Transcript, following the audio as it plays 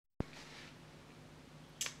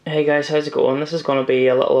Hey guys, how's it going? This is going to be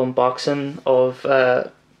a little unboxing of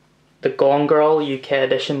the Gone Girl UK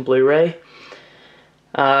edition Blu-ray.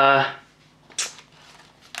 Uh,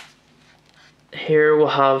 Here we'll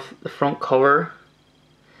have the front cover.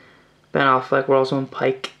 Ben Affleck, Rosamund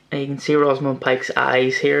Pike. And you can see Rosamund Pike's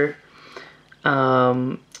eyes here.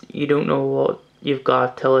 You don't know what you've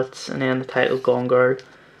got till it's, and then the title Gone Girl.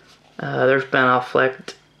 There's Ben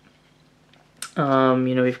Affleck.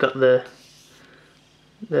 You've got the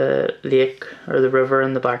lake or the river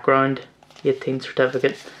in the background, 18th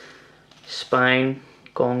certificate, spine,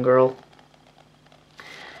 Gone Girl.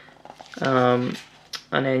 And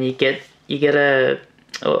then you get a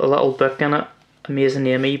little book in it, Amazing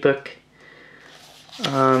Amy book,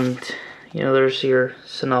 and there's your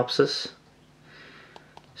synopsis.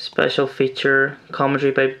 Special feature,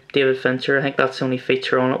 commentary by David Fincher. I think that's the only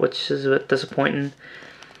feature on it, which is a bit disappointing.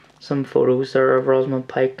 Some photos there of Rosamund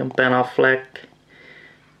Pike and Ben Affleck.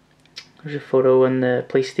 There's a photo in the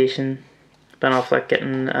police station, Ben Affleck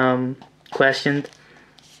getting questioned.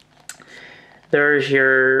 There's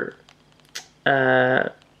your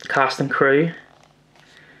cast and crew,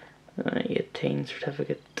 18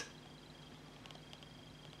 certificate,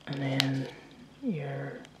 and then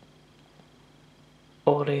your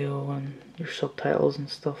audio and your subtitles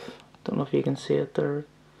and stuff. Don't know if you can see it there.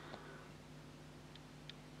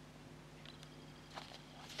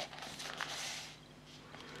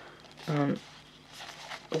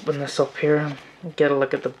 Open this up here and get a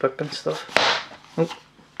look at the book and stuff.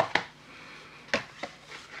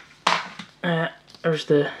 There's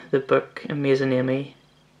the book, Amazing Amy.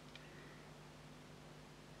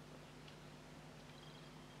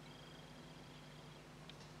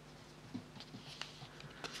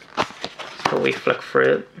 So we flick through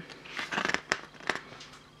it.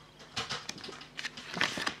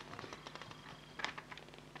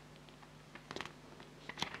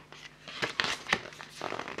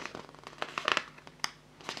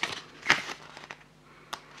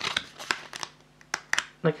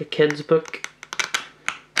 Like a kid's book.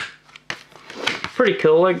 Pretty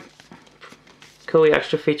cool, like cool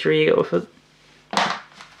extra feature you get with it.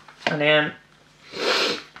 And then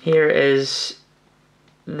here is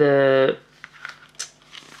the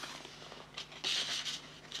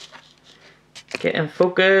get in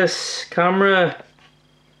focus camera.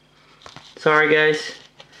 Sorry guys.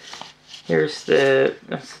 That's the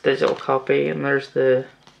digital copy, and there's the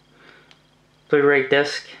Blu-ray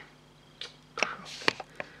disc.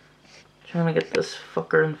 Trying to get this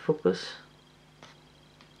fucker in focus.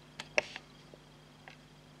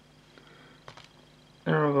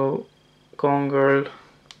 There we go. Gone Girl.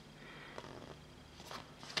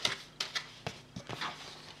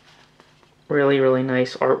 Really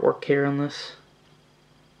nice artwork here on this.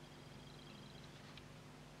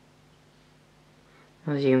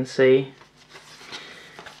 As you can see.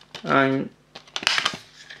 And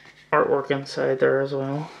artwork inside there as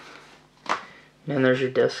well. And there's your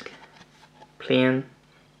disc. Plain,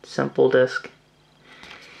 simple disc.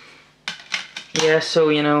 Yeah, so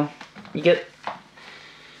you get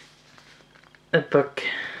a book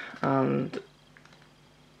and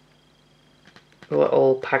a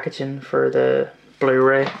little packaging for the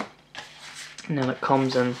Blu-ray, and then it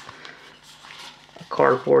comes in a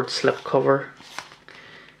cardboard slipcover.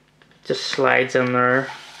 Just slides in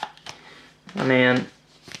there, and then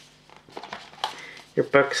your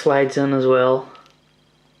book slides in as well.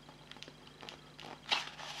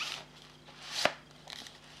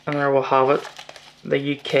 And there we'll have it,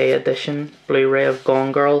 the UK edition Blu-ray of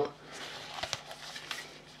Gone Girl.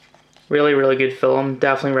 Really good film.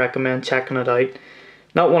 Definitely recommend checking it out.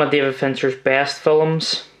 Not one of David Fincher's best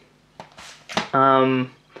films,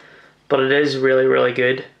 but it is really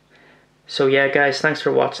good. So yeah guys, thanks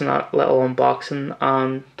for watching that little unboxing,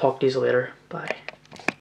 and talk to you later. Bye.